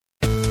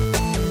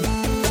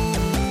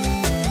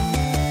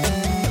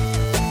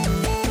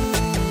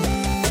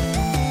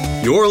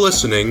You're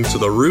listening to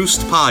the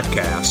Roost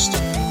Podcast.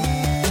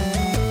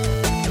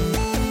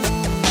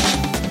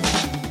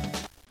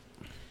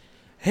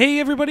 Hey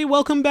everybody,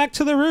 welcome back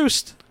to the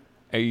Roost.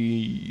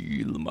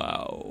 Hey,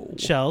 Lamau.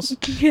 Chels.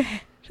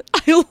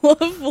 I love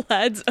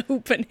Vlad's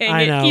opening.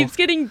 I know. It keeps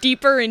getting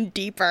deeper and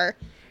deeper.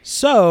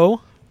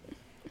 So,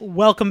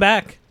 welcome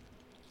back.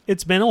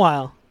 It's been a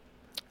while.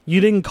 You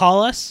didn't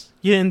call us?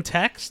 You didn't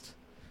text?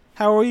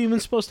 How are we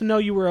even supposed to know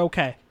you were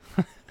okay?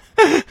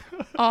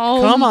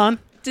 Come on.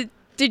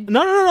 Did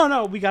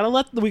No. We gotta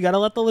let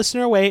the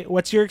listener wait.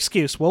 What's your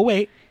excuse? We'll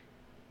wait.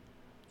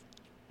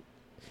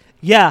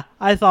 Yeah,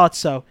 I thought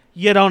so.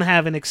 You don't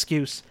have an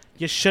excuse.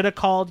 You should have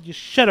called. You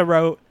should have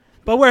wrote.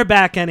 But we're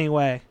back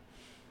anyway.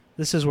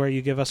 This is where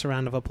you give us a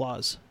round of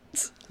applause.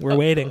 We're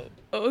waiting.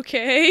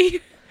 Okay.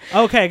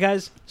 Okay,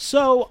 guys.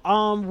 So,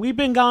 we've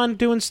been gone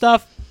doing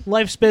stuff.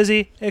 Life's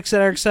busy,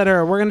 etc.,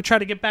 etc. We're going to try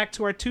to get back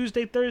to our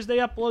Tuesday, Thursday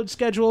upload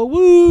schedule.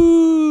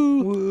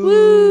 Woo!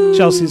 Woo!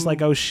 Chelsea's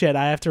like, oh shit,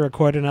 I have to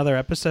record another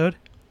episode?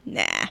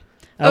 Nah.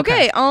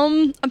 Okay,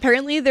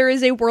 apparently there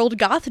is a World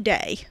Goth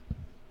Day.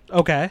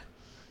 Okay.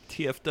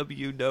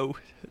 TFW, no,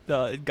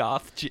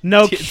 goth.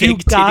 No Big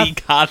cute titty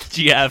goth. goth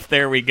GF.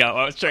 There we go.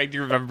 I was trying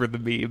to remember the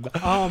meme.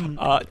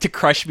 To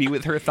crush me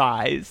with her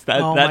thighs.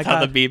 That's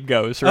how the meme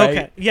goes, right?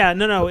 Okay. Yeah,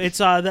 no. It's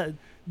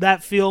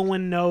that feel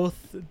when no...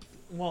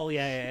 Well,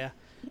 yeah.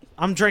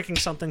 I'm drinking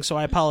something, so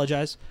I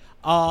apologize.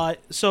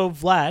 So,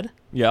 Vlad.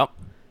 Yep.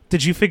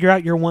 Did you figure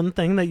out your one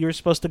thing that you were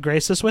supposed to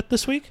grace us with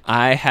this week?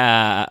 I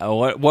have.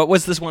 What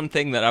was this one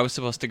thing that I was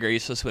supposed to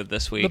grace us with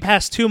this week? The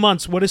past 2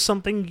 months, what is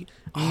something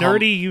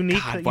nerdy,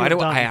 unique that you've why do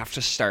done? I have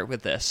to start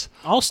with this?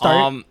 I'll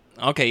start.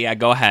 Okay, yeah,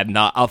 go ahead.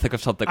 No, I'll think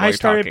of something while I you're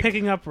started talking.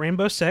 picking up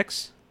Rainbow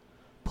Six,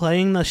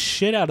 playing the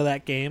shit out of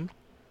that game.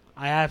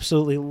 I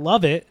absolutely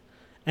love it,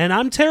 and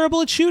I'm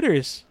terrible at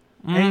shooters,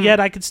 and yet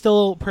I could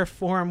still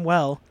perform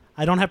well.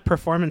 I don't have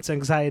performance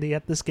anxiety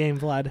at this game,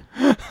 Vlad.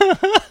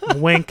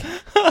 Wink.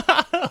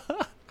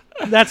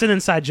 That's an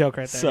inside joke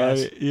right there,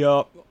 guys.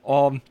 Yep.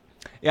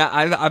 Yeah,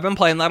 I've been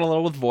playing that a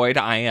little with Void.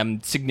 I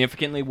am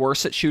significantly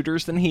worse at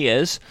shooters than he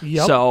is.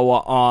 Yep.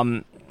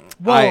 So,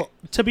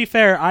 to be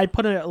fair, I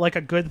put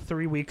a good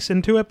 3 weeks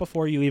into it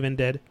before you even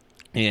did.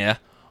 Yeah.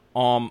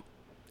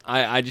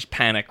 I just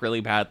panic really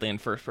badly in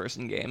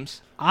first-person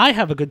games. I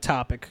have a good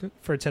topic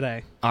for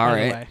today. All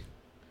anyway. right.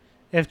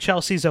 If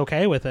Chelsea's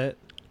okay with it.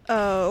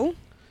 Oh.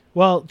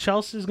 Well,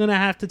 Chelsea's going to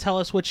have to tell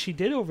us what she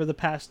did over the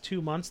past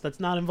 2 months that's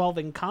not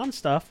involving con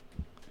stuff.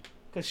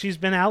 Because she's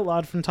been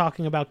outlawed from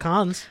talking about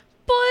cons.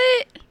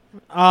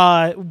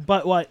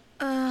 But what?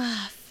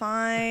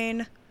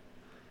 Fine.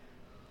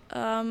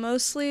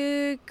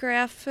 Mostly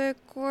graphic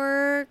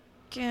work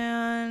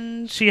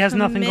and She has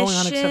nothing going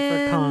on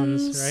except for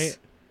cons, right?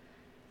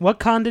 What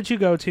con did you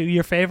go to?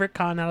 Your favorite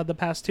con out of the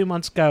past 2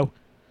 months? Go.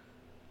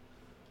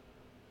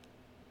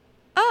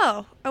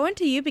 Oh, I went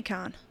to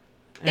UbiCon.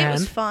 It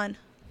was fun.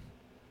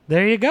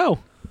 There you go.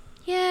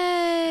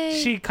 Yay!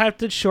 She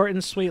kept it short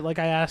and sweet like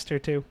I asked her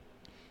to.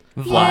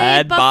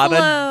 Vlad bought a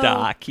Buffalo.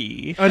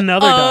 Docky.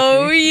 Another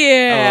Oh ducky.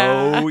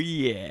 yeah! Oh,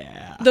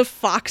 yeah. The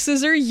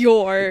foxes are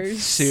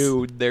yours.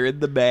 Soon, they're in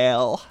the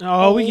mail.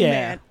 Oh, yeah.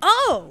 Man.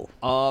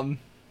 Oh!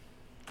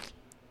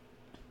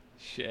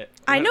 Shit.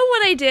 I know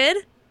what I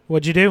did.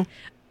 What'd you do?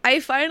 I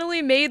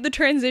finally made the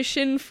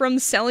transition from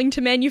selling to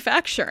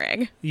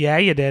manufacturing. Yeah,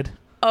 you did.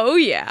 Oh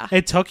yeah.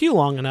 It took you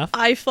long enough.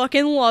 I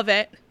fucking love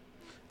it.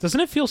 Doesn't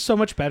it feel so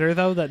much better,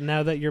 though, that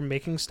now that you're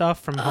making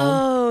stuff from home?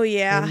 Oh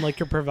yeah. And,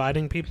 you're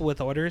providing people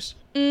with orders?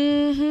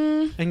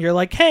 Mm-hmm. And you're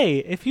like, hey,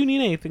 if you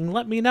need anything,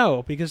 let me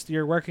know, because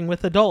you're working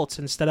with adults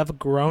instead of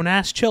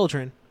grown-ass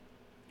children.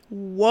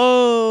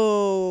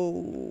 Whoa.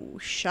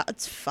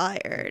 Shots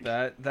fired.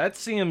 That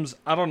seems,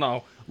 I don't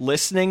know,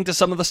 listening to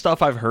some of the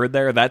stuff I've heard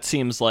there, that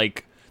seems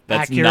like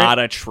that's Accurate? not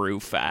a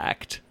true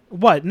fact.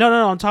 What? No,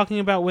 I'm talking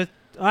about with...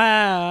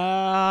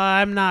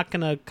 I'm not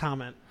going to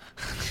comment.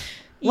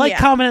 Yeah.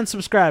 Comment, and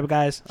subscribe,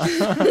 guys.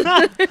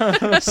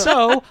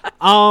 So,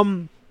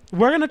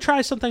 we're going to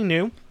try something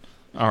new.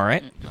 All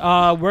right.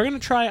 We're going to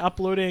try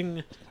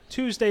uploading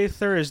Tuesday,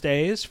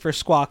 Thursdays for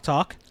Squawk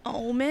Talk.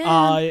 Oh,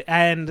 man.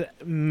 And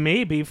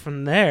maybe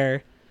from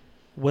there,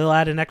 we'll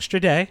add an extra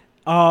day.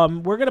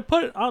 We're going to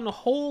put on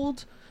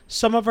hold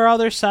some of our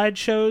other side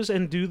shows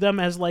and do them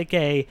as our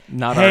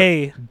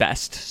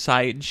best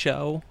side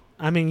show.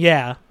 I mean,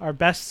 yeah, our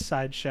best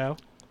side show.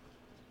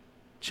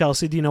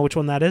 Chelsea, do you know which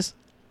one that is?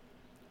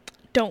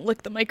 Don't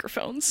lick the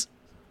microphones.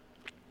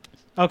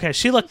 Okay,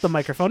 she licked the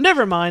microphone.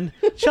 Never mind.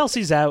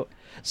 Chelsea's out.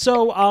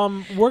 So,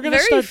 we're gonna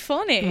Very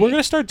funny. We're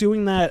gonna start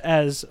doing that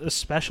as a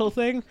special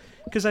thing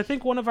because I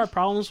think one of our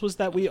problems was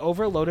that we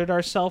overloaded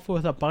ourselves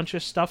with a bunch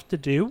of stuff to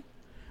do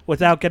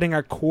without getting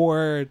our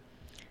core.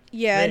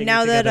 Yeah, thing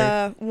now together.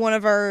 that one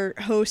of our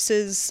hosts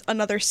is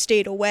another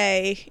state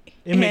away,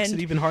 It makes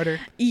it even harder.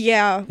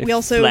 Yeah, we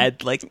also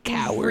fled like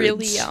cowards.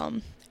 really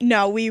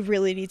No, we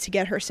really need to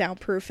get her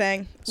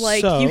soundproofing.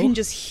 You can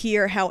just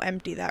hear how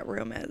empty that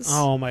room is.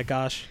 Oh my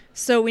gosh.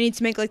 So we need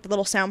to make the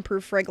little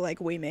soundproof rig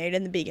we made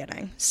in the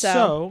beginning.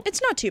 So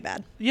it's not too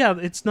bad. Yeah,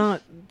 it's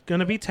not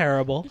gonna be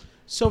terrible.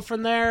 So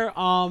from there,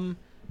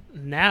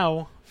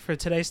 now for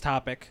today's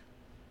topic,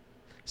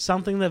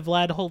 something that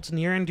Vlad holds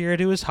near and dear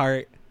to his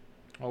heart.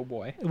 Oh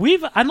boy.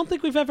 I don't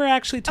think we've ever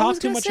actually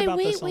talked too much about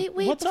this. Wait,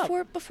 what's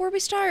before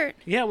we start.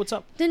 Yeah, what's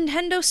up?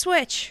 Nintendo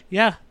Switch.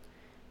 Yeah.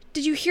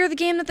 Did you hear the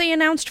game that they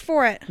announced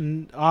for it?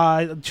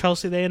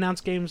 Chelsea, they announce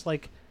games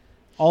like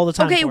all the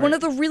time. Okay, one of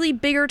the really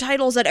bigger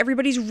titles that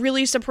everybody's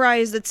really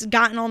surprised that's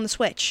gotten on the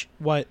Switch.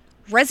 What?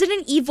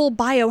 Resident Evil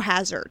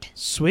Biohazard.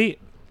 Sweet.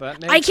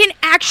 I can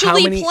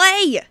actually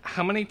play.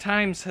 How many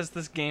times has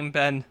this game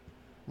been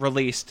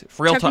released?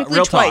 Real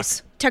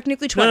twice. talk.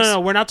 Technically twice. No.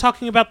 We're not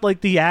talking about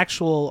like the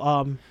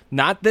actual.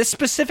 Not this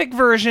specific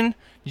version.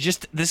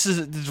 This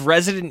is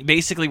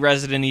basically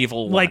Resident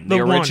Evil 1, like the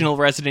original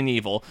Resident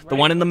Evil, the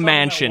one in the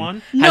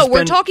mansion. No,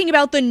 we're talking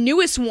about the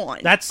newest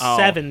one. That's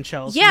 7,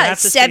 Chelsea. Yeah,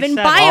 7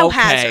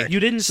 Biohazard. Okay. You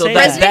didn't so say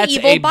that's Resident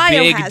Evil a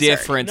Biohazard. big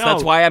difference. No,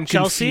 that's why I'm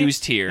Chelsea,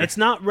 confused here. It's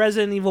not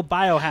Resident Evil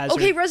Biohazard.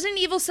 Okay, Resident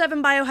Evil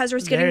 7 Biohazard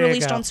is getting There you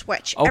released go. on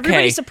Switch. Okay.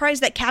 Everybody's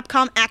surprised that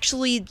Capcom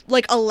actually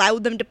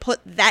allowed them to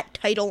put that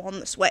title on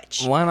the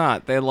Switch. Why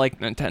not? They like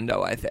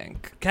Nintendo, I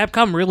think.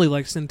 Capcom really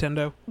likes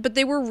Nintendo. But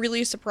they were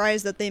really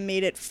surprised that they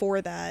made it for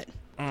that.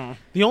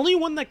 The only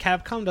one that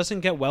Capcom doesn't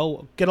get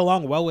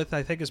along well with,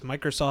 I think, is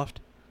Microsoft.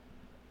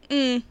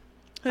 Who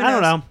I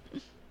don't knows? know.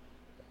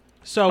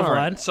 So, All Vlad,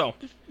 right, so,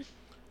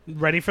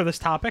 ready for this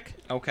topic?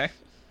 okay.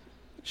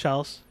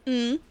 Chels?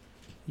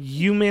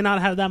 You may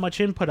not have that much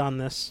input on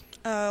this,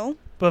 Oh.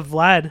 but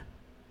Vlad,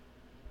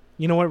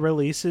 you know what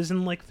releases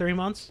in like 3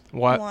 months?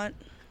 What?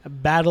 A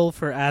Battle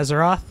for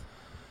Azeroth.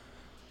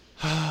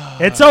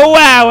 It's a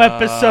WoW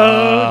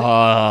episode.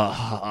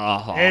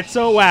 It's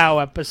a WoW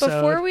episode.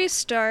 Before we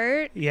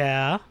start,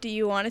 Yeah. do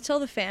you want to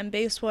tell the fan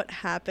base what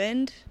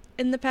happened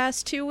in the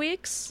past 2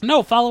 weeks?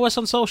 No, follow us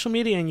on social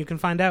media and you can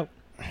find out.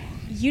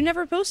 You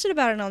never posted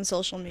about it on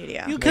social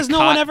media. Because no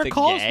one ever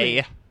calls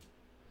me.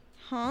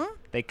 Huh?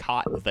 They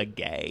caught the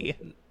gay.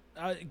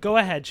 Go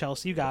ahead,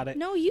 Chelsea. You got it.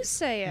 No, you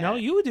say it. No,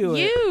 you do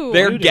it. You.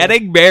 They're You do.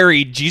 getting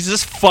married.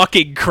 Jesus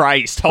fucking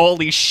Christ.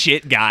 Holy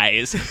shit,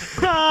 guys.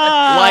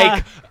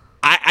 Like,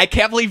 I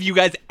can't believe you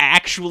guys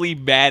actually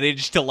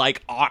managed to,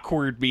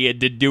 awkward me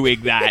into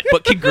doing that.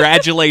 But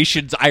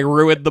congratulations, I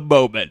ruined the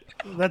moment.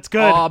 That's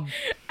good.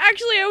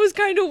 Actually, I was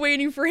kind of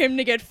waiting for him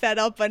to get fed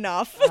up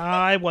enough.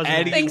 I wasn't.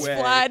 Anyway. Thanks,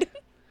 Vlad.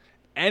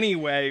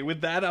 Anyway,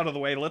 with that out of the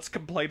way, let's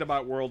complain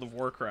about World of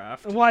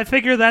Warcraft. Well, I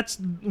figure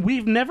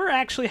we've never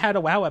actually had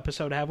a WoW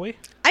episode, have we?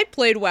 I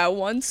played WoW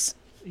once.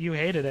 You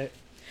hated it.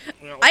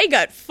 I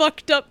got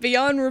fucked up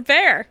beyond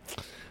repair.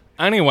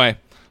 Anyway,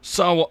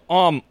 so,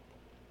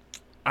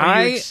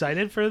 Are you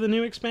excited for the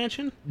new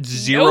expansion?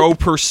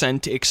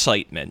 0%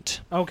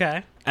 excitement.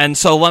 Okay. And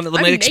so let me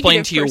I'm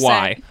explain to you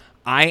why. -%.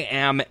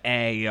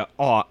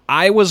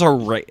 I was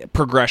a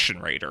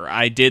progression raider.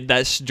 I did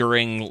this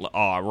during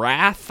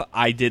Wrath.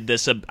 I did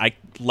this. I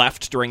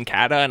left during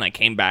Kata, and I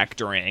came back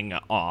during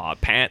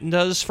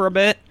Pandas for a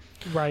bit.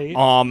 Right.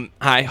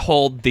 I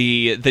hold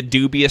the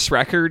dubious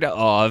record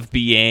of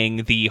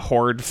being the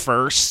Horde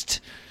first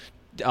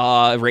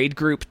raid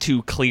group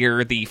to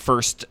clear the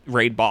first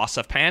raid boss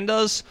of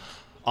Pandas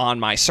on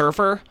my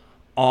server.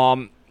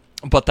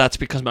 But that's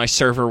because my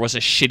server was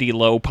a shitty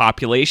low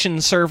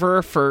population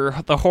server for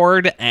the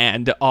Horde,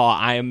 and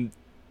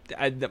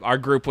our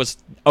group was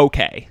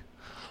okay.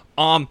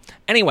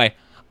 Anyway,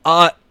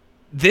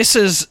 this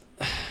is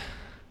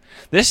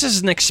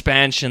an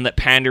expansion that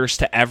panders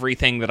to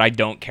everything that I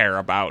don't care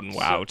about in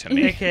WoW to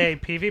me. AKA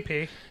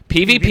PvP.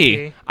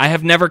 PvP. I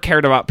have never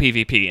cared about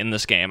PvP in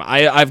this game.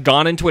 I've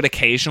gone into it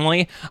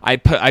occasionally. I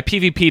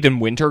PvP'd in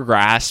Winter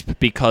Grasp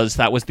because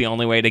that was the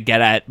only way to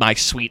get at my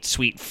sweet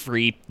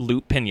free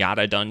loot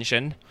pinata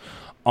dungeon.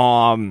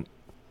 And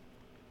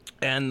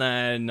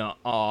then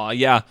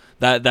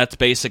that's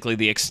basically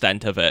the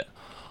extent of it.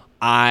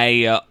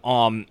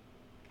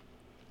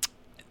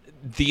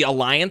 The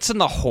Alliance and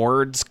the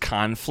Horde's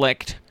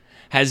conflict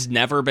has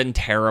never been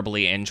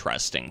terribly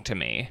interesting to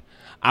me.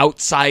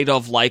 Outside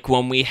of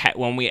when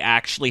we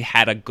actually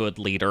had a good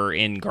leader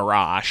in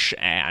Garrosh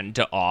and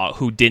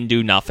who didn't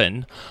do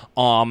nothing,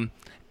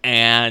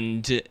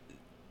 and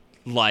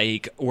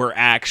we're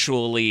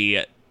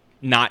actually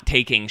not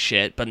taking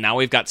shit. But now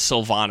we've got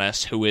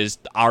Sylvanas, who is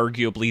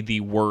arguably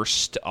the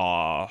worst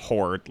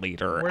Horde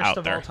leader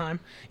out there. Worst of all time.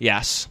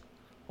 Yes,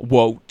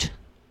 Woat.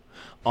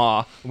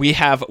 We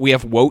have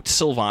Woat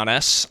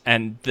Sylvanas,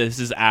 and this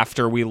is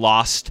after we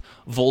lost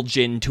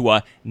Vol'jin to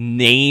a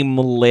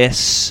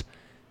nameless,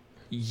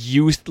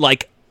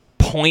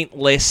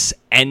 pointless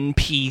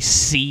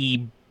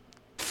NPC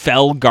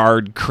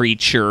Felguard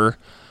creature.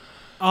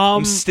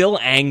 I'm still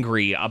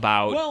angry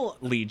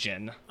about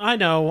Legion. I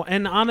know,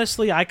 and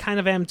honestly, I kind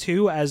of am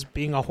too, as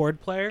being a Horde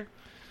player.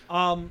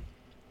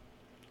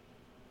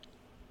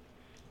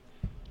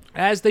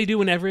 As they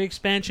do in every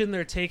expansion,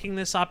 they're taking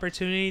this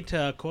opportunity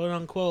to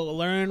quote-unquote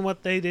learn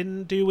what they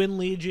didn't do in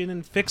Legion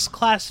and fix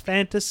class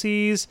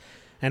fantasies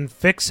and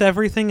fix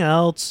everything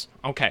else.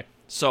 Okay,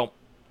 so,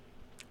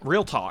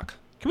 real talk.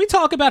 Can we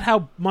talk about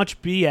how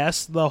much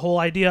BS the whole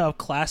idea of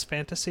class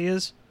fantasy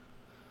is?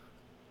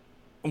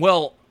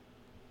 Well,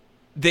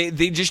 they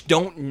just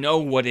don't know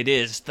what it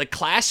is. The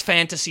class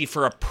fantasy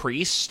for a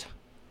priest,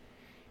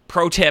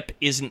 pro tip,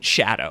 isn't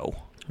Shadow.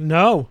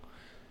 No.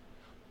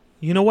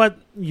 You know what?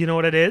 You know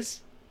what it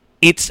is?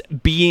 It's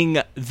being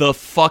the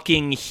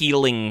fucking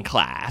healing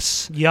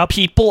class. Yup.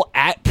 People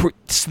at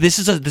this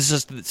is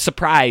a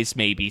surprise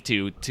maybe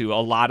to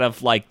a lot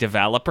of like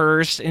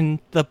developers in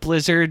the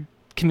Blizzard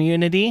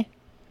community,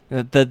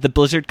 the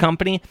Blizzard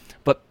company,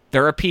 but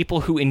there are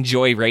people who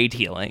enjoy raid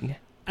healing.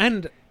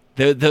 And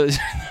those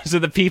are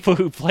the people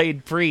who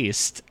played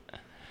priest.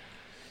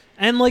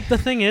 And like the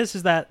thing is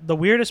that the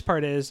weirdest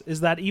part is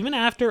that even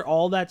after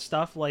all that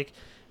stuff, like,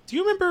 do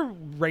you remember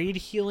raid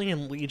healing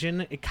in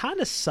Legion? It kind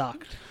of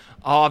sucked.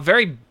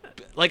 Very,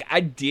 like,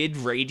 I did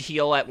raid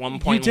heal at one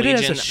point. You did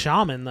Legion. it as a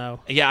shaman, though.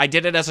 Yeah, I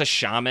did it as a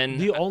shaman.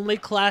 The only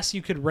class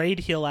you could raid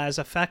heal as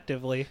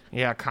effectively.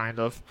 Yeah, kind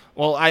of.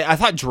 Well, I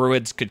thought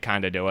druids could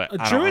kind of do it.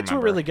 Druids were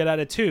really good at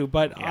it too,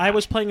 but Yeah. I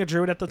was playing a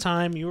druid at the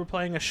time. You were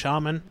playing a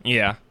shaman.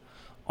 Yeah.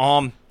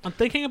 I'm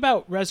thinking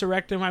about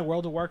resurrecting my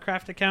World of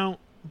Warcraft account,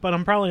 but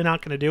I'm probably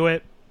not going to do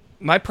it.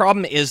 My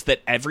problem is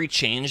that every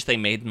change they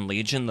made in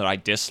Legion that I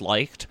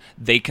disliked,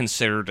 they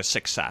considered a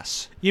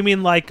success. You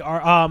mean like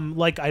item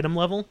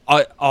level?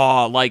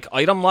 Like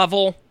item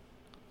level,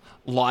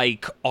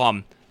 like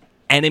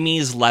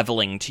enemies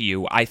leveling to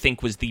you, I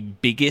think was the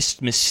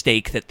biggest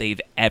mistake that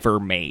they've ever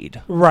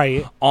made.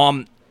 Right.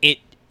 It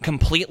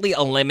completely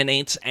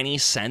eliminates any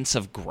sense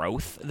of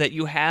growth that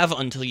you have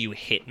until you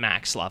hit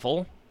max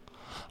level.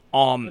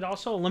 It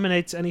also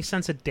eliminates any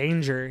sense of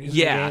danger in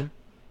the game.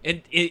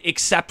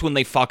 Except when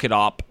they fuck it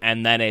up,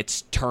 and then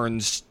it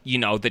turns,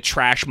 the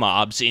trash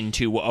mobs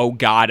into, oh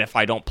god, if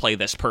I don't play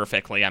this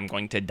perfectly, I'm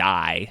going to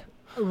die.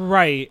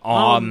 Right.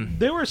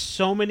 There were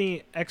so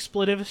many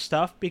expletive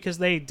stuff because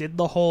they did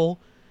the whole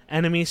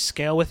enemy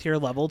scale with your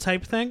level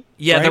type thing.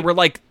 Yeah, right? there were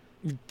like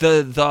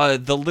the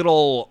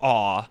little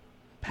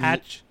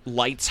patch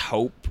Lights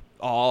Hope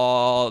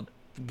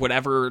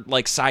whatever,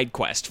 like, side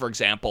quest, for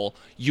example,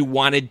 you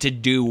wanted to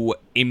do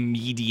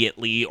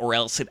immediately, or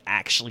else it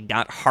actually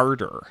got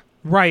harder.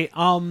 Right.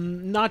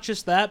 Not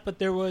just that, but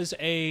there was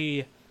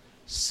a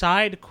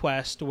side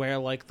quest where,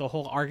 like, the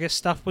whole Argus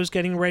stuff was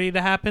getting ready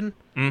to happen.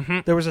 Mm-hmm.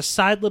 There was a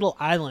side little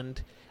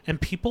island, and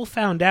people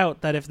found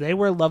out that if they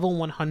were level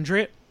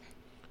 100,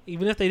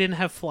 even if they didn't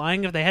have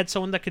flying, if they had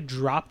someone that could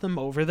drop them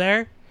over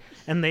there,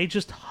 and they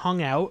just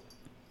hung out,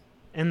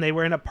 and they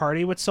were in a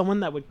party with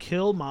someone that would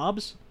kill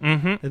mobs,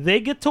 they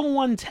get to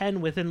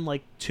 110 within,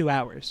 like, 2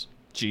 hours.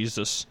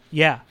 Jesus.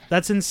 Yeah,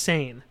 that's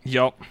insane.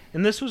 Yup.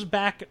 And this was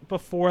back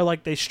before,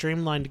 like, they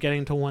streamlined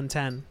getting to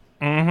 110.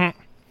 Mm-hmm.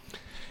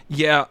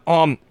 Yeah,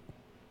 and,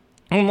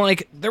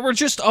 like, there were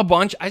just a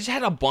bunch... I just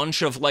had a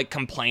bunch of, like,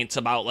 complaints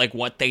about, like,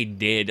 what they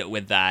did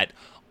with that.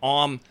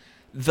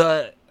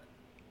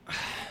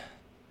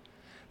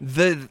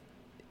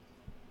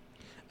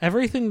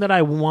 Everything that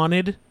I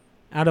wanted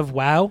out of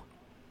WoW...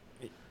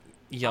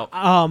 Yep.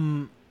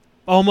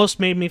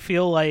 Almost made me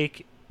feel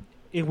like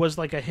it was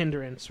like a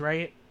hindrance,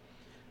 right?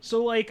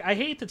 So, like, I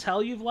hate to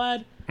tell you,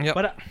 Vlad,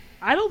 but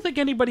I don't think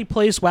anybody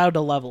plays WoW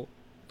to level.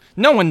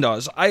 No one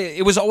does.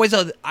 I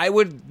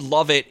would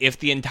love it if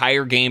the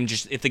entire game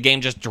if the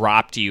game just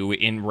dropped you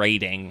in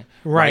rating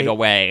right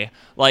away.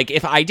 Like,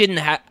 if I didn't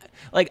have,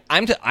 like,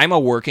 I'm a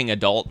working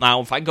adult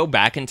now. If I go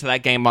back into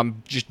that game,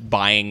 I'm just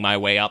buying my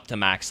way up to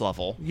max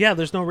level. Yeah,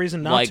 there's no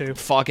reason not to. Like,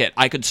 fuck it.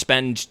 I could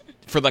spend,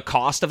 for the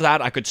cost of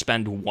that, I could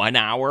spend 1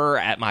 hour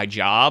at my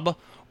job,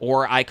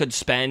 or I could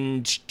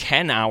spend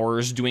 10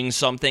 hours doing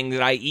something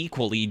that I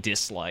equally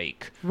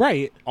dislike.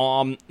 Right.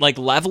 Like,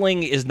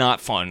 leveling is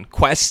not fun.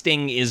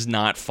 Questing is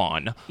not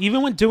fun.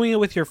 Even when doing it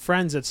with your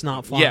friends, it's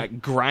not fun. Yeah,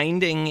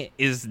 grinding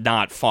is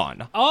not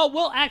fun. Oh,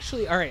 well,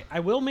 actually, all right. I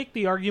will make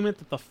the argument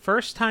that the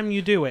first time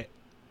you do it,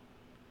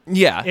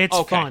 yeah, it's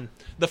fun.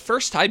 The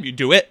first time you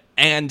do it,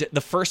 and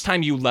the first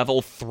time you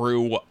level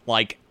through,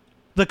 like,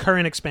 the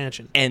current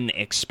expansion. An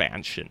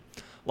expansion.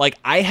 Like,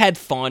 I had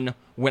fun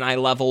when I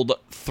leveled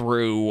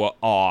through,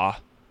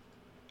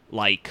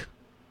 like,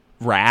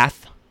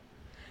 Wrath.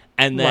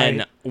 And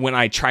then when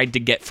I tried to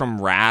get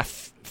from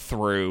Wrath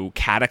through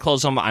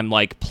Cataclysm, I'm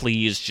like,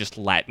 please just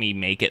let me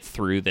make it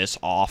through this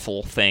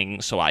awful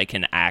thing so I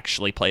can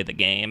actually play the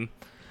game.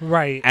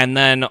 Right. And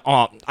then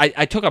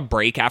I took a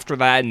break after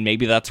that, and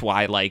maybe that's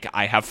why, like,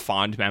 I have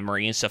fond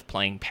memories of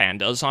playing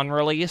Pandas on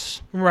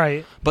release.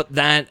 Right. But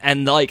then,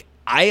 and, like,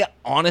 I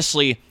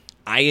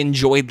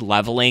enjoyed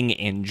leveling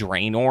in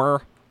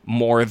Draenor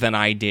more than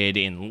I did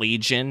in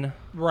Legion.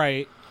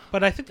 Right.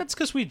 But I think that's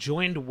because we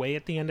joined way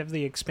at the end of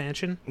the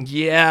expansion.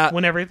 Yeah.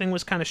 When everything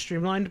was kind of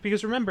streamlined.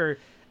 Because remember,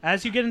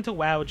 as you get into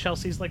WoW,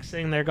 Chelsea's like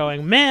sitting there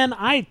going, man,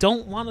 I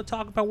don't want to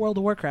talk about World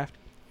of Warcraft.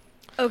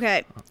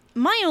 Okay.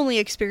 My only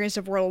experience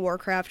of World of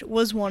Warcraft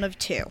was one of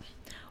two.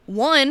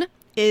 One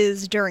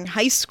is during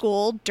high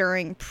school,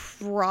 during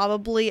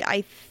probably,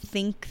 I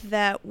think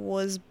that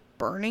was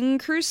Burning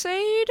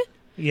Crusade?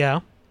 Yeah.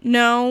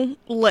 No,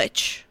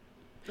 Lich.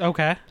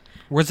 Okay.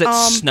 Was it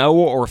snow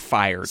or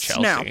fire,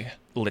 Chelsea? Snow.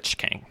 Lich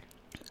King.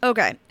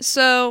 Okay,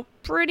 so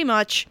pretty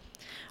much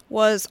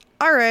was,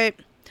 all right.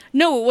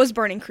 No, it was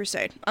Burning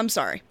Crusade. I'm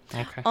sorry.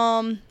 Okay.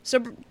 So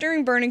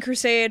during Burning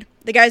Crusade,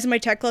 the guys in my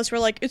tech class were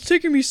like, it's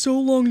taking me so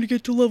long to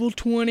get to level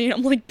 20.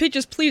 I'm like,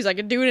 bitches, please, I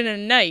could do it in a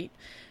night.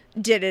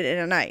 Did it in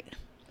a night.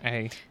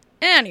 Hey.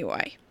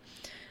 Anyway,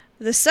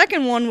 the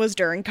second one was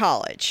during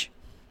college.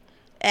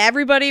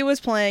 Everybody was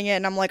playing it,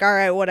 and I'm like, all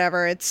right,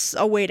 whatever. It's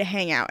a way to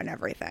hang out and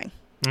everything.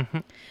 Mm-hmm.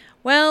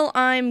 Well,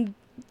 I'm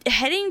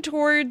heading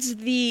towards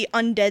the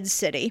Undead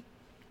City.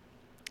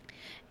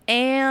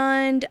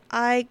 And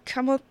I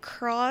come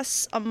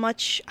across a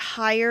much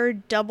higher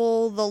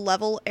double the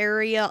level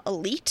area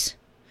elite.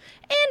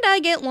 And I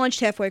get launched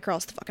halfway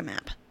across the fucking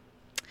map.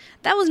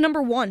 That was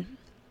number 1.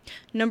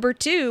 Number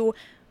 2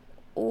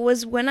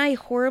 was when I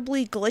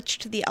horribly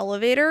glitched the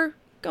elevator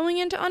going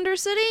into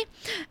Undercity.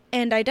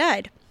 And I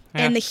died.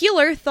 Yeah. And the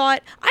healer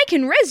thought, I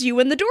can res you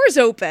when the door's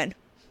open.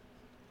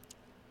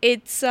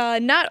 It's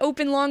not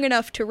open long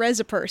enough to res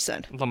a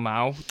person.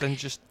 Lamau, then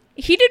just...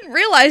 He didn't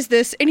realize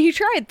this, and he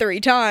tried 3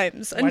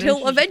 times, didn't until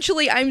you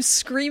eventually I'm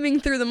screaming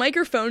through the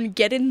microphone,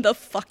 get in the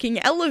fucking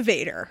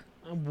elevator.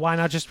 Why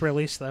not just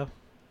release, though?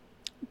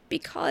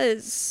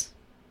 Because...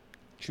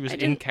 She was I in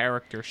didn't-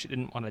 character. She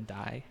didn't want to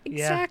die.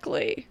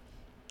 Exactly.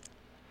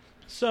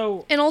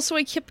 So And also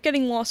I kept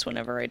getting lost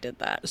whenever I did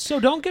that.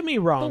 don't get me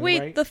wrong, But wait,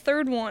 right? the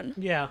third one.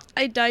 Yeah.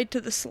 I died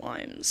to the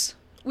slimes.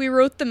 We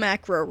wrote the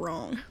macro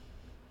wrong.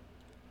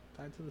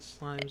 Died to the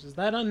slimes. Is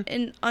that on...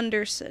 In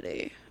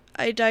Undercity.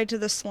 I died to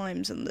the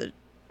slimes and the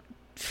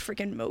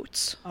freaking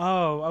moats.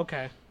 Oh,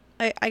 okay.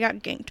 I got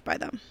ganked by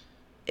them.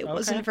 It Okay.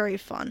 wasn't very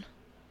fun.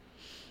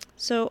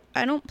 So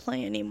I don't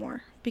play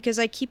anymore because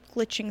I keep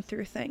glitching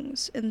through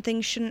things and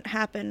things shouldn't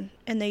happen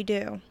and they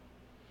do.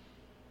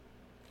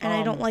 And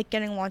I don't like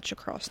getting launched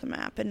across the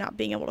map and not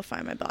being able to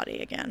find my body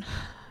again.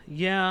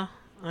 Yeah,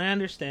 I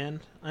understand.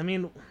 I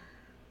mean,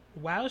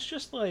 WoW's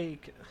just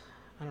like...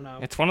 I don't know.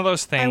 It's one of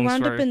those things I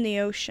wound where up in the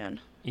ocean.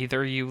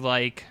 either you,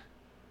 like...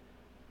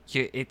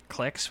 it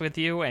clicks with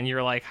you, and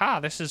you're like, ha,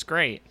 this is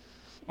great.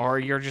 Or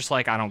you're just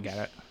like, I don't get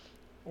it.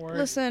 Or,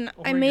 Listen,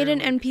 or I made you're an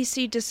like-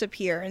 NPC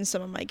disappear in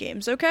some of my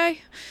games,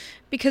 okay?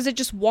 Because it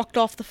just walked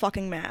off the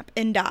fucking map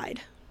and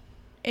died.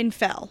 And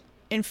fell.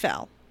 And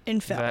fell.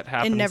 And fell. That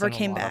happens and never in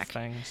came a lot back. Of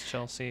things,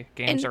 Chelsea.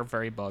 Games And- are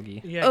very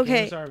buggy. Yeah,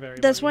 Okay, games are very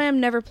that's buggy. why I'm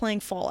never playing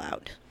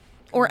Fallout.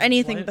 Or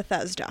anything What?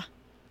 Bethesda.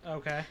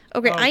 Okay.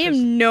 Okay, Oh, I 'cause-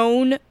 am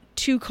known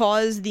to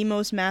cause the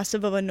most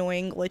massive of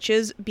annoying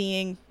glitches,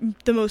 being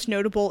the most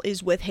notable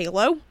is with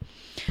Halo.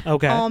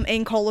 Okay.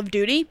 And Call of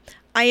Duty.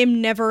 I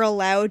am never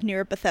allowed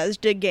near a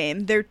Bethesda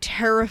game. They're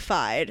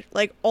terrified.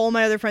 Like, all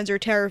my other friends are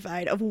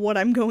terrified of what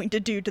I'm going to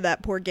do to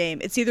that poor game.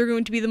 It's either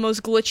going to be the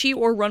most glitchy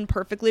or run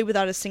perfectly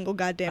without a single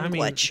goddamn I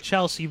mean, glitch.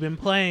 Chelsea, you've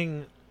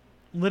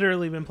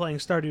literally been playing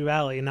Stardew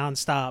Valley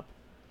nonstop.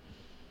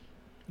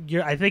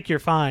 I think you're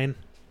fine.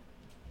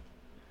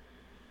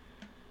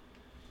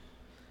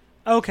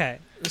 Okay,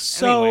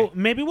 so Anyway.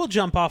 maybe we'll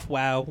jump off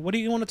WoW. What do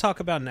you want to talk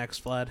about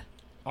next, Vlad?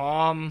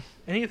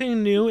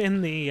 Anything new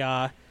in the,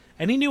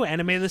 any new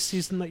anime this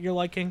season that you're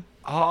liking?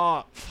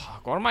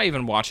 Fuck, what am I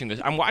even watching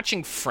this? I'm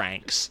watching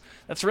Franks.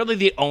 That's really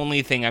the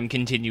only thing I'm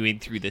continuing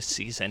through this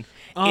season.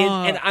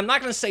 And I'm not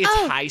going to say it's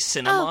high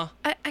cinema,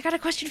 I got a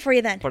question for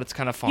you then. but it's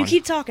kind of fun. You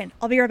keep talking.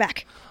 I'll be right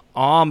back.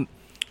 I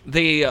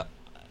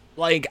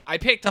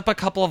picked up a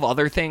couple of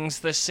other things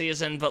this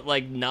season, but,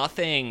 like,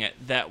 nothing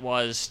that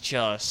was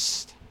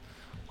just,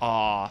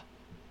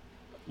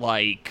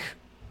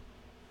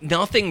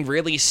 nothing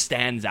really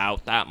stands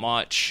out that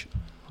much.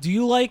 Do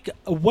you like,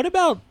 what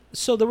about,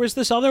 so there was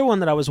this other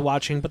one that I was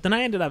watching, but then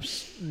I ended up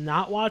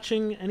not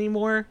watching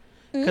anymore,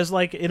 because,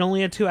 like, it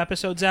only had 2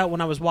 episodes out when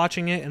I was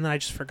watching it, and then I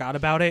just forgot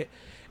about it.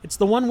 It's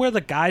the one where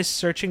the guy's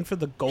searching for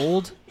the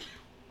gold.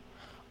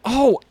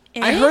 Oh,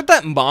 I Eh? heard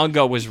that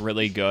manga was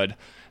really good.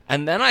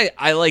 And then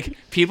I like,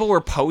 people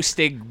were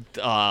posting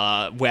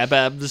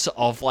webebs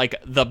of, like,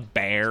 the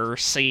bear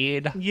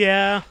seed.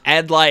 Yeah.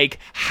 And, like,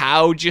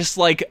 how just,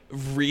 like,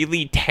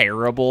 really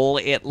terrible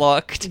it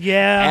looked.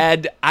 Yeah.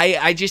 And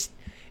I just...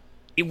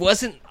 It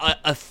wasn't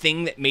a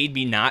thing that made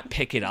me not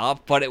pick it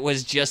up, but it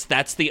was just,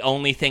 that's the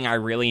only thing I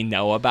really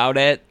know about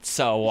it.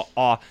 So,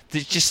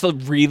 there's just a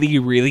really,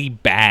 really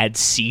bad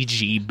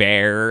CG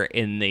bear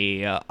in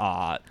the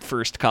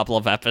first couple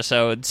of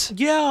episodes.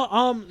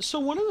 Yeah, so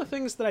one of the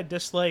things that I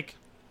dislike...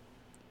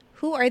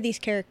 Who are these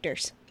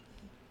characters?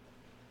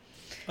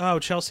 Oh,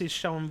 Chelsea's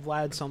showing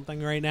Vlad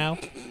something right now.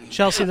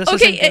 Chelsea, this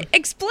Okay, isn't...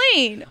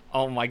 explain.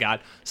 Oh my god.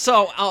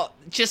 So,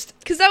 just...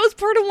 Because that was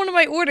part of one of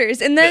my orders.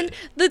 And then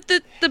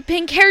the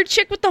pink-haired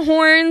chick with the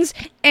horns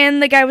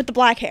and the guy with the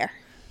black hair.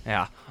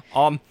 Yeah.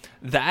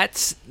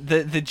 That's...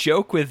 The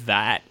joke with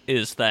that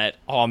is that,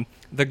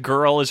 the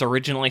girl is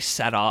originally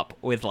set up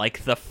with,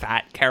 like, the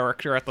fat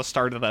character at the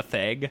start of the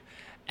thing,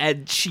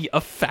 and she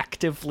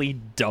effectively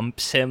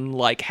dumps him,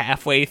 like,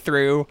 halfway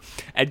through,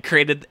 and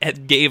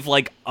gave,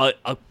 like,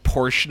 a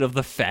portion of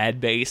the fan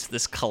base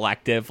this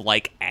collective,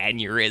 like,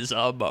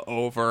 aneurysm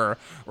over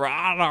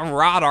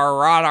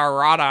rada,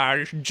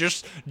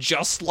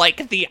 just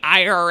like the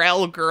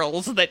IRL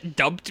girls that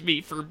dumped me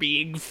for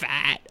being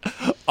fat.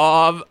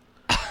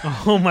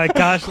 Oh my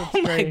gosh, that's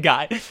Oh my great.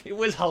 god, it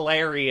was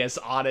hilarious.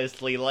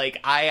 Honestly, like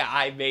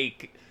I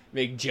make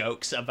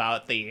jokes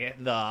about the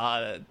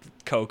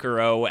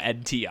Kokoro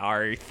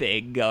NTR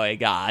thing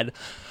going on,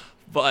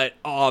 but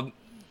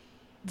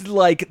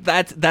like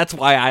that's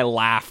why I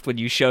laughed when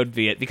you showed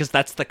me it, because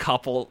that's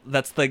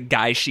the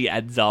guy she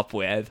ends up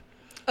with.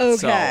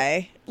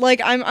 Okay.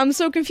 Like, I'm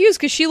so confused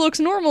because she looks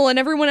normal and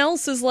everyone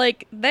else is,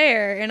 like,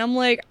 there. And I'm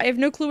like, I have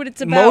no clue what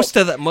it's about.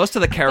 Most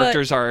of the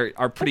characters are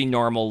pretty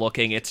normal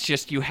looking. It's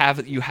just you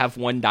have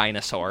one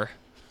dinosaur.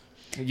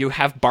 You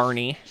have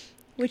Barney.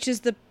 Which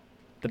is what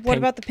pink-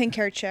 about the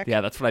pink-haired chick?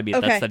 Yeah, that's what I mean.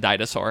 Okay. That's the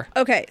dinosaur.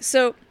 Okay,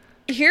 so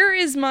here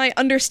is my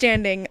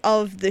understanding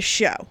of the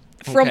show.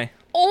 From Okay.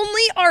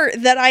 only art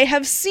that I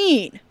have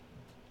seen.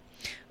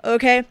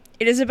 Okay?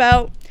 It is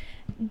about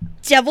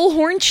Devil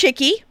Horn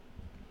Chickie.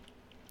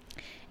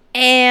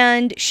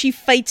 And she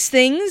fights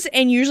things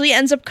and usually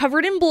ends up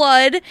covered in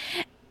blood,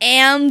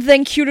 and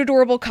then cute,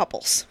 adorable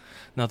couples.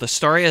 No, the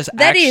story is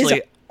That actually...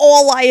 is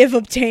all I have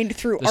obtained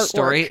through The artwork.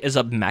 story is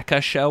a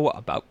mecha show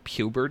about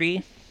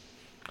puberty.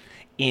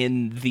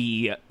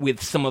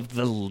 With some of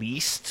the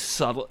least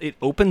subtle... It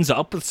opens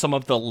up with some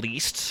of the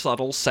least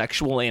subtle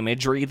sexual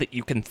imagery that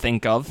you can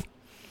think of.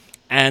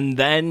 And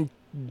then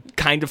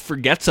kind of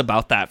forgets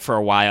about that for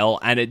a while,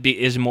 and it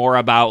is more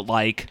about,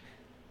 like,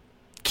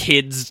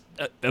 kids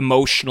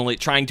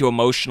trying to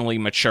emotionally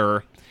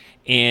mature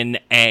in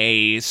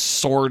a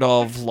sort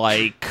of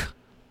like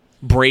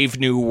Brave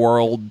New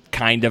World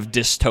kind of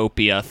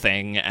dystopia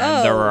thing,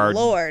 and there are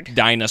Lord.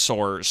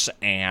 dinosaurs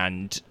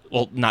and,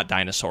 well, not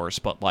dinosaurs,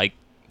 but like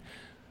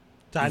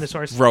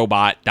Dinosaurs.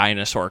 robot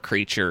dinosaur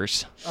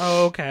creatures.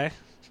 Oh, okay.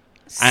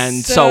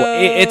 And so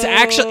it's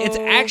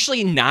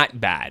actually not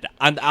bad.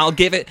 I'll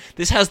give it.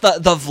 This has the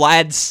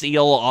Vlad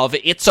seal of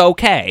it's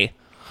okay.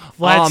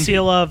 Vlad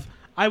seal of,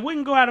 I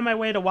wouldn't go out of my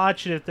way to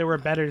watch it if there were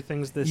better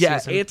things this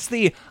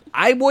season.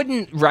 I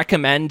wouldn't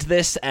recommend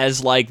this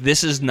as, like,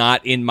 this is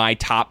not in my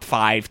top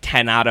 5,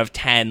 10 out of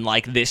 10.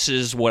 Like, this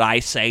is what I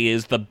say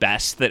is the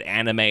best that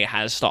anime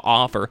has to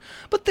offer.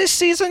 But this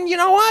season, you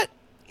know what?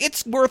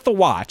 It's worth a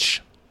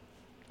watch.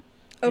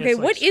 Okay, it's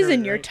like what is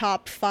in straight, your right?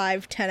 top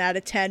 5, 10 out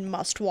of 10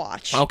 must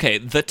watch? Okay,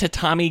 The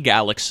Tatami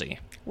Galaxy.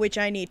 Which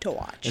I need to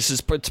watch.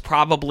 It's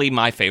probably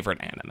my favorite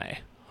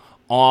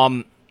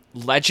anime.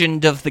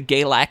 Legend of the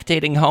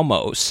Galactating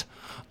Homos.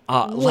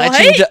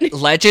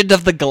 Legend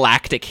of the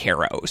Galactic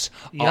Heroes.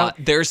 Yep.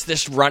 There's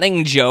this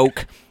running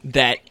joke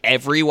that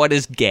everyone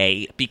is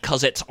gay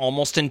because it's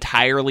almost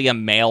entirely a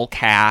male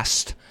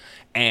cast,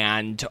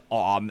 and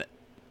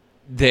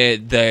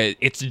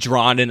it's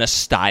drawn in a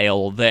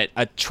style that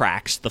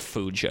attracts the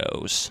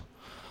Fujos.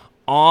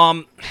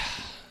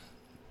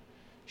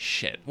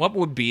 Shit. What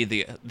would be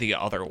the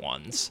other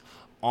ones?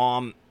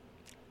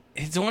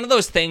 It's one of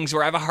those things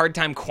where I have a hard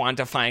time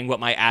quantifying what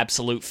my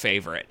absolute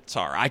favorites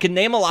are. I can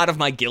name a lot of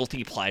my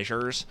guilty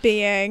pleasures.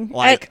 Being.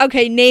 Like-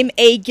 okay, name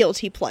a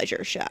guilty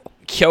pleasure show.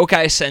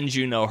 Kyokai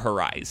Senju no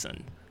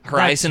Horizon.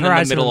 Horizon in the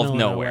Horizon middle in of the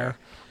middle of nowhere.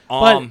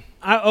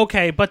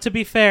 But to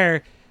be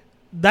fair,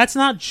 that's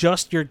not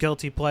just your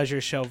guilty pleasure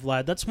show,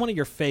 Vlad. That's one of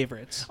your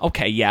favorites.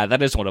 Okay, yeah,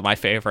 that is one of my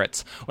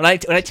favorites. When I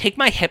take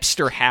my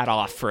hipster hat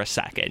off for a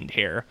second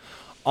here,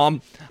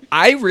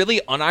 I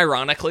really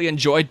unironically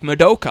enjoyed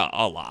Madoka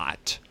a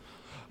lot.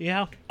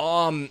 Yeah.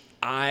 What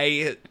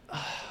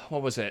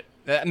was it?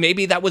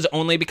 Maybe that was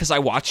only because I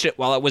watched it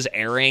while it was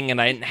airing and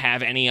I didn't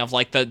have any of,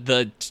 like,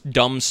 the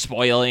dumb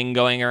spoiling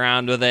going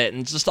around with it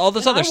and just all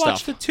this other stuff. I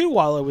watched it too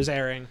while it was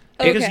airing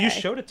because you Okay.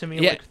 showed it to me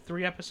Yeah. like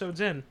 3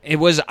 episodes in.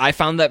 I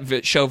found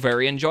that show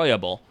very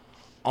enjoyable.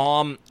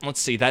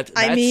 Let's see. That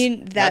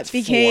That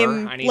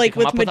became, I need like, to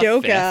come with up with a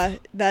Madoka, fifth.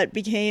 that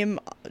became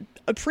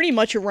pretty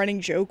much a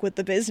running joke with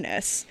the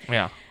business.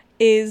 Yeah.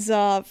 Is,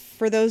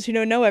 for those who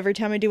don't know, every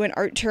time I do an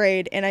art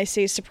trade and I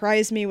say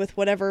surprise me with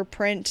whatever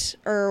print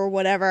or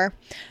whatever,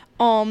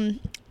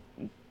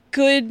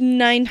 good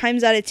 9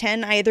 times out of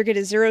 10, I either get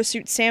a Zero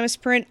Suit Samus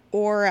print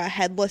or a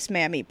Headless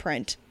Mammy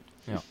print.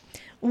 Yeah.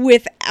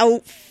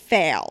 Without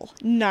fail,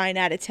 9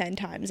 out of 10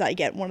 times I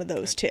get one of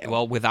those two.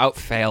 Well, without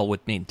fail would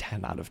mean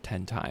 10 out of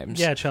 10 times.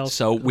 Yeah, Chelsea,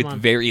 So come with on.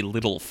 very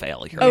little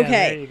failure. Oh. Yeah,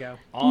 Okay. there you go.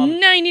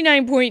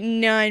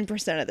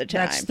 99.9% of the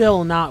time. That's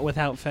still not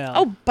without fail.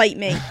 Oh, bite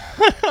me.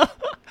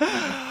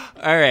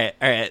 All right.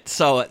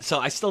 So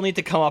I still need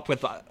to come up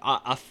with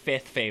a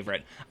fifth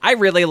favorite. I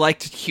really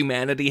liked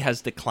Humanity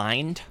Has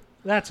Declined.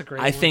 That's a great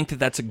I one. think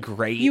that's a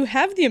great You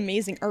have the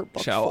amazing art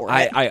book show. for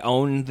it. I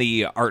own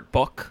the art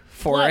book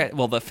for What? it.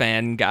 Well, the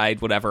fan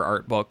guide, whatever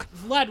art book.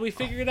 Vlad, we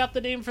figured out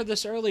the name for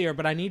this earlier,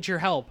 but I need your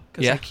help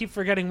because Yeah. I keep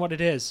forgetting what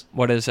it is.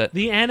 What is it?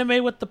 The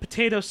anime with the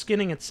potato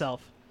skinning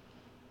itself.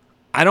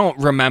 I don't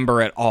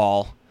remember it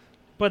all.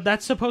 But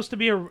that's supposed to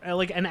be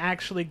like an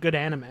actually good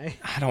anime.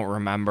 I don't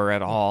remember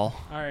it all.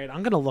 All right,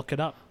 I'm gonna look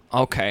it up.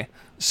 Okay.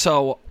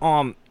 So,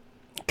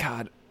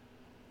 God,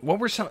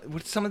 what's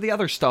some of the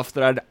other stuff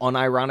that I'd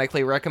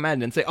unironically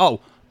recommend and say,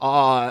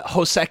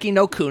 Hoseki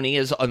no Kuni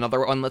is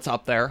another one that's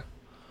up there.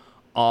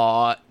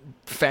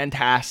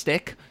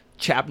 Fantastic.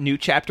 new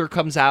chapter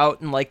comes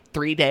out in like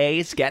 3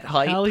 days. Get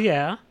hype. Hell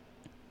yeah.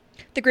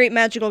 The Great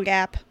Magical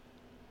Gap.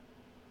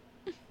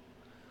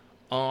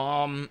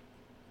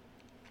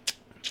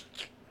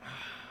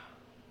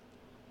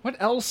 What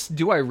else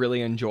do I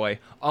really enjoy?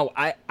 Oh,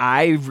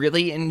 I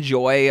really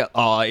enjoy,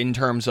 in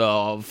terms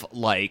of,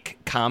 like,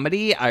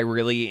 comedy, I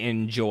really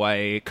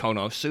enjoy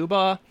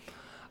Konosuba.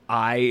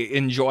 I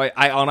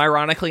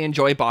unironically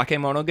enjoy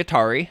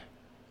Bakemonogatari.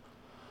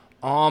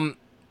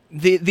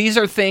 These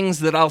are things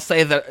that I'll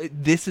say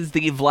that this is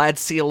the Vlad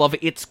seal of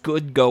it's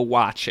good, go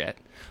watch it.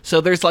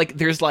 So there's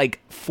like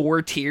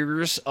 4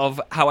 tiers of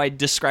how I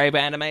describe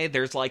anime.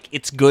 There's like,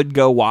 it's good,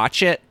 go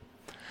watch it.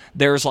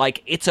 There's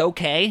like, it's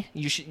okay,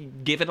 you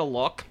should give it a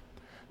look.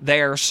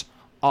 There's,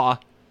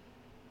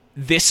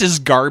 this is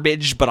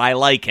garbage, but I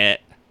like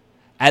it.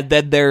 And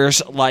then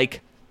there's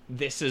like,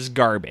 this is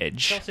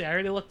garbage. Chelsea, I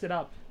already looked it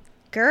up.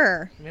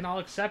 Grr. I mean, I'll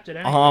accept it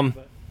anyway.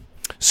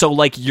 So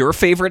like, your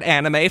favorite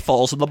anime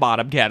falls in the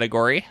bottom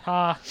category.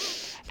 But,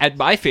 And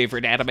my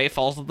favorite anime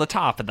falls at the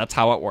top, and that's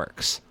how it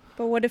works.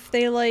 But what if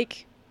they,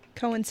 like,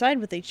 coincide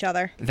with each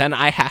other? Then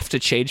I have to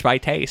change my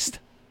taste.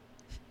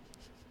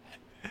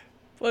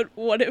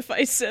 What if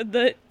I said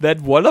that?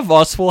 Then one of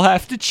us will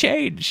have to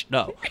change.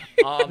 No.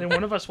 then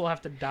one of us will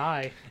have to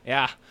die.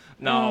 Yeah.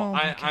 No, Oh,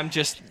 I'm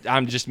just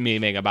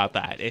memeing about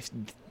that. If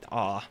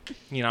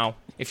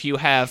if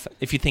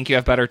you think you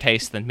have better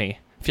taste than me,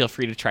 feel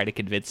free to try to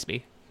convince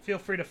me. Feel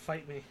free to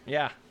fight me.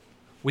 Yeah.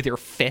 With your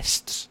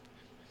fists.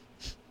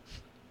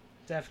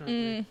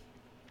 Definitely.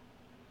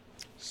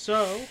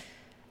 So,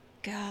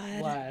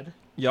 God. Vlad.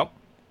 Yep.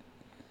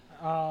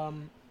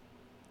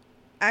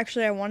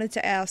 Actually, I wanted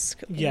to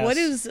ask, Yes. what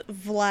is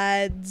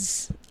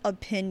Vlad's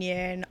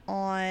opinion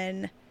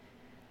on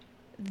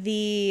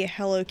the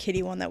Hello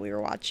Kitty one that we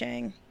were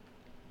watching?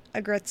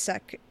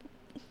 Agretsek.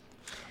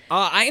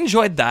 I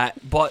enjoyed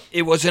that, but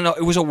it was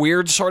a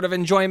weird sort of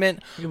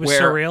enjoyment. It was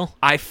where surreal.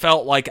 I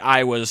felt like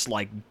I was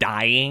like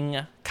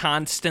dying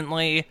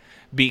constantly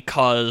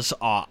because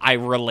I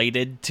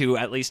related to,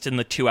 at least in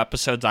the 2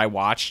 episodes I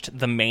watched,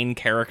 the main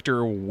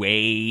character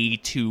way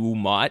too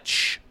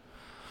much.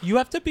 You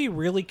have to be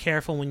really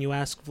careful when you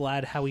ask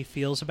Vlad how he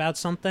feels about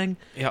something.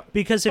 Yep.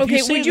 Because if you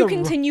Okay, say would you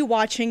continue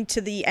watching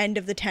to the end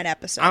of the 10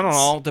 episodes? I don't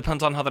know.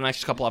 Depends on how the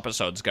next couple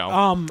episodes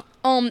go.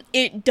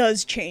 It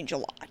does change a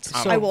lot.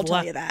 I will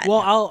tell you that. Well,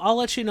 I'll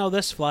let you know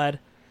this, Vlad.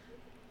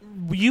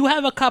 You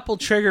have a couple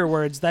trigger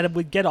words that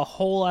would get a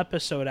whole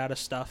episode out of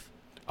stuff.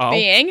 Oh.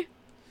 Being?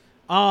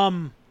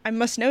 I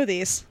must know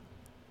these.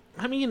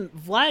 I mean,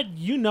 Vlad,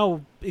 you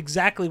know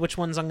exactly which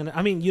ones I'm gonna.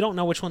 I mean, you don't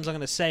know which ones I'm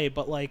gonna say,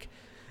 but like,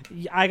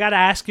 I gotta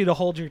ask you to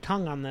hold your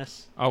tongue on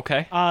this.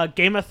 Okay.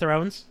 Game of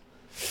Thrones.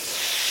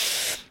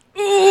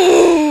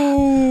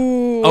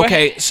 Ooh.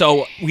 Okay,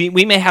 so we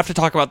may have to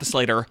talk about this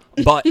later,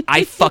 but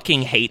I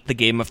fucking hate the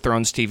Game of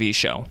Thrones TV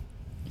show.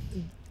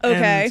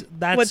 Okay. And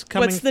that's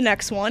What's the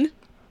next one?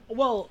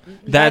 Well,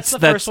 that's the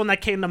first one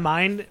that came to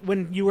mind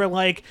when you were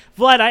like,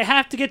 Vlad, I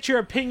have to get your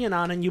opinion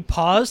on, and you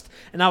paused,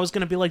 and I was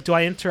going to be like, do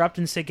I interrupt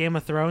and say Game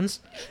of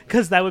Thrones?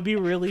 Because that would be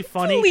really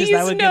funny, because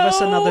that would give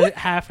us another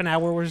half an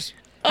hour worth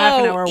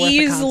of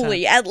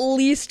easily. At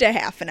least a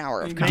half an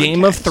hour of content.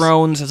 Game of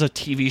Thrones as a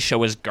TV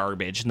show is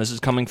garbage, and this is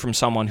coming from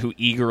someone who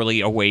eagerly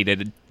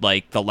awaited,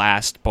 like, the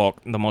last book,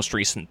 the most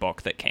recent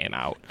book that came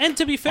out. And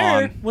to be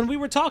fair, when we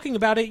were talking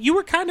about it, you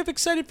were kind of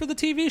excited for the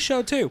TV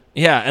show, too.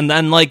 Yeah, and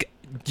then, like,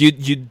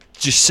 you'd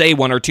just say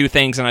 1 or 2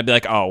 things, and I'd be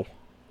like, oh.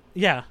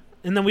 Yeah,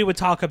 and then we would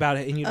talk about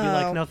it, and you'd be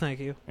like, no,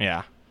 thank you.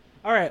 Yeah.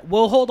 All right,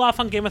 we'll hold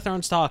off on Game of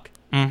Thrones talk.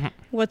 Mm-hmm.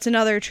 What's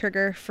another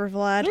trigger for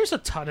Vlad? There's a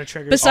ton of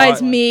triggers.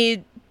 Besides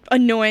me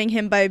annoying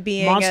him by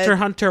being Monster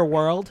Hunter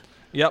World.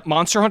 Yep,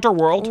 Monster Hunter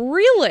World.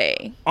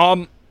 Really?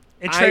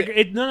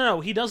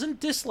 No, he doesn't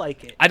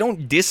dislike it. I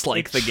don't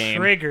dislike the game. It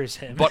triggers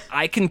him. But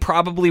I can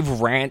probably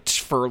rant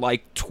for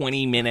like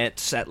 20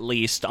 minutes at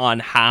least on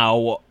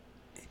how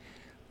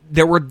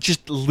there were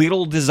just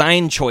little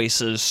design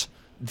choices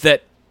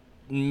that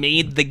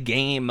made the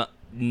game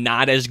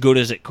not as good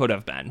as it could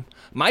have been.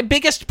 My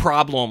biggest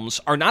problems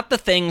are not the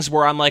things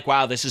where I'm like,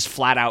 wow, this is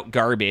flat out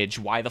garbage.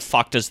 Why the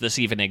fuck does this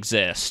even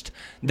exist?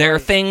 There are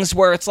things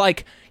where it's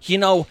like,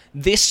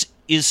 this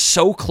is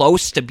so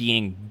close to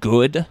being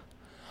good,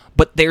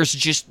 but there's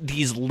just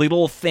these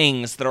little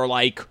things that are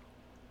like,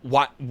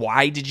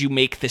 why did you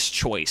make this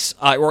choice?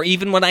 Or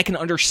even when I can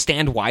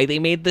understand why they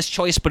made this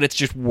choice, but it's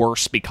just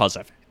worse because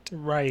of it.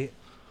 Right.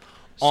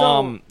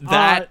 So,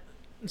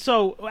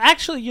 so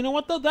actually, you know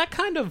what though? That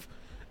kind of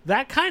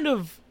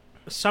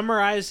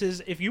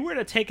summarizes, if you were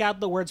to take out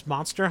the words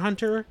Monster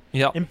Hunter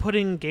and put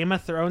in Game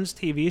of Thrones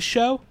TV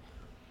show,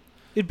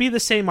 it'd be the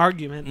same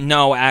argument.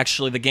 No,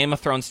 actually, the Game of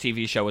Thrones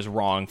TV show is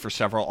wrong for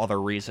several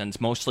other reasons,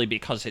 mostly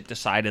because it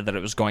decided that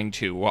it was going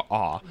to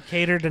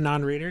cater to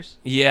non-readers.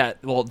 Yeah,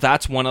 well,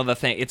 that's one of the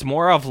things. It's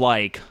more of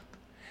like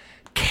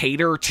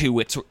cater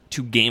to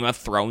Game of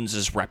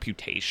Thrones'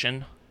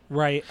 reputation.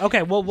 Right.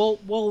 Okay. Well,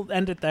 we'll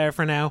end it there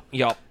for now.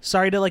 Yup.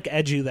 Sorry to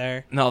edge you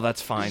there. No, that's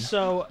fine.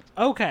 So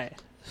okay.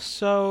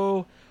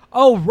 So,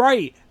 oh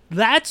right,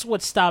 That's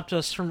what stopped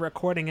us from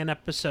recording an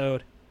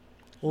episode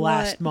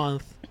last What?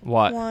 month.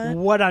 What?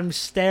 What I'm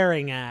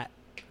staring at.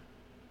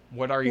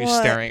 What are you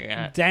What? staring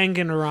at?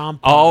 Danganronpa.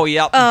 Oh,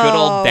 yep. Good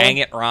Oh. old dang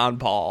it, Ron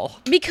Paul.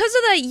 Because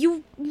of that,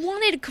 you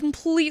wanted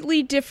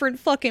completely different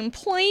fucking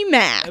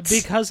playmats.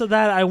 Because of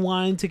that, I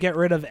wanted to get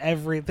rid of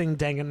everything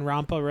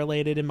Danganronpa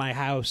related in my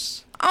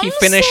house. You I'm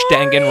finished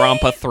sorry.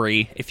 Danganronpa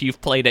 3. If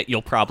you've played it,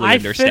 you'll probably I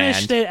understand.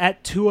 finished it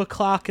at 2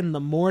 o'clock in the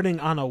morning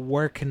on a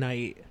work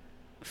night.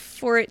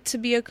 For it to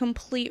be a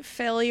complete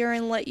failure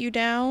and let you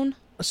down.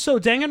 So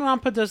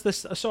Danganronpa does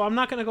this. So I'm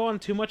not going to go on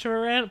too much of a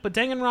rant, but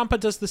Danganronpa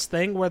does this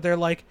thing where they're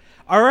like,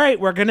 all right,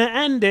 we're going to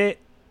end it.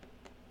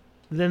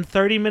 Then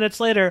 30 minutes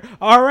later,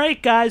 all right,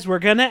 guys, we're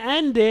going to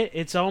end it.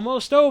 It's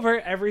almost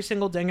over. Every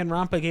single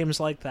Danganronpa game is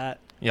like that.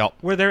 Yep.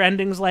 Where their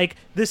ending's like,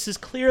 this is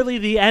clearly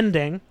the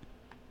ending.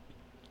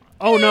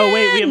 Oh, no,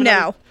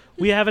 wait.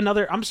 We have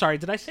another. I'm sorry.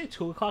 Did I say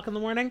 2 o'clock in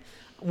the morning?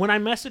 When I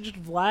messaged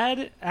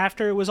Vlad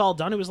after it was all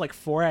done, it was like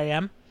 4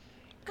 a.m.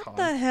 What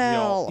the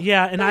hell?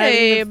 Yeah, and I haven't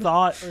even Babe.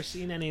 thought or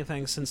seen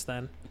anything since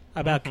then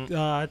about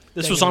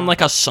This was on Danganronpa.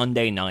 like a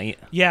Sunday night.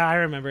 Yeah, I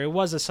remember. It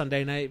was a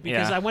Sunday night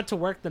because Yeah. I went to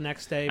work the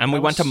next day. And but we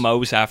I went to was-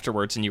 Moe's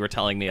afterwards, and you were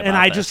telling me about and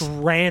I this. just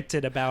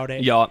ranted about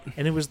it. Yup.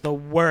 And it was the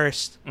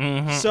worst.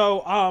 Mhm.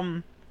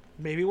 So,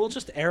 maybe we'll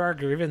just air our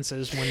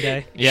grievances one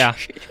day. Yeah.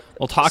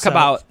 We'll talk So-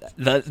 about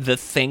the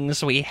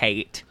things we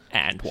hate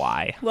and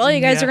why. Well,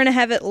 you guys Yeah. are going to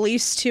have at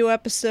least 2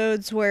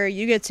 episodes where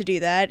you get to do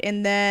that,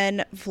 and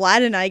then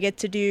Vlad and I get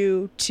to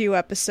do 2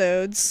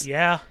 episodes.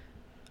 Yeah.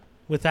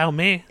 Without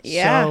me.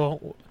 Yeah.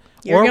 So,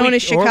 You're or going we- to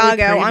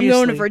Chicago. or we I'm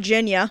going to previously-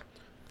 Virginia.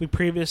 We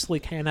previously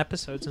can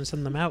episodes and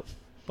send them out.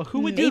 But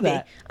who would do Maybe.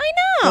 that? I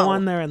Go know.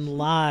 on there and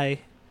lie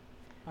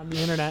on the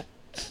internet.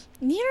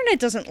 The internet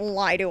doesn't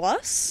lie to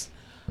us.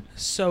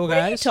 So, What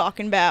are you guys,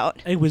 talking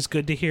about? it was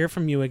good to hear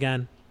from you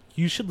again.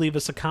 You should leave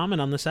us a comment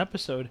on this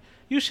episode.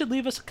 You should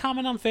leave us a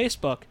comment on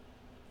Facebook.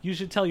 You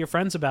should tell your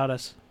friends about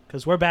us,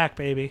 because we're back,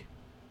 baby.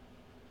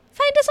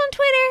 Find us on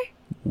Twitter.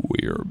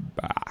 We're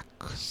back.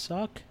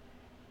 Suck.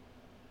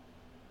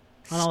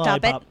 On a Stop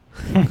lollipop.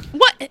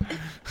 What?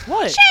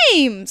 What?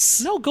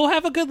 James! No, go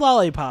have a good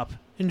lollipop.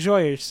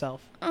 Enjoy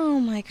yourself. Oh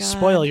my god.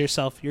 Spoil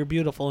yourself. You're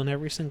beautiful in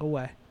every single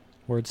way.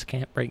 Words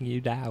can't bring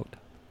you doubt.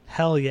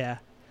 Hell yeah.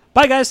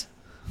 Bye, guys.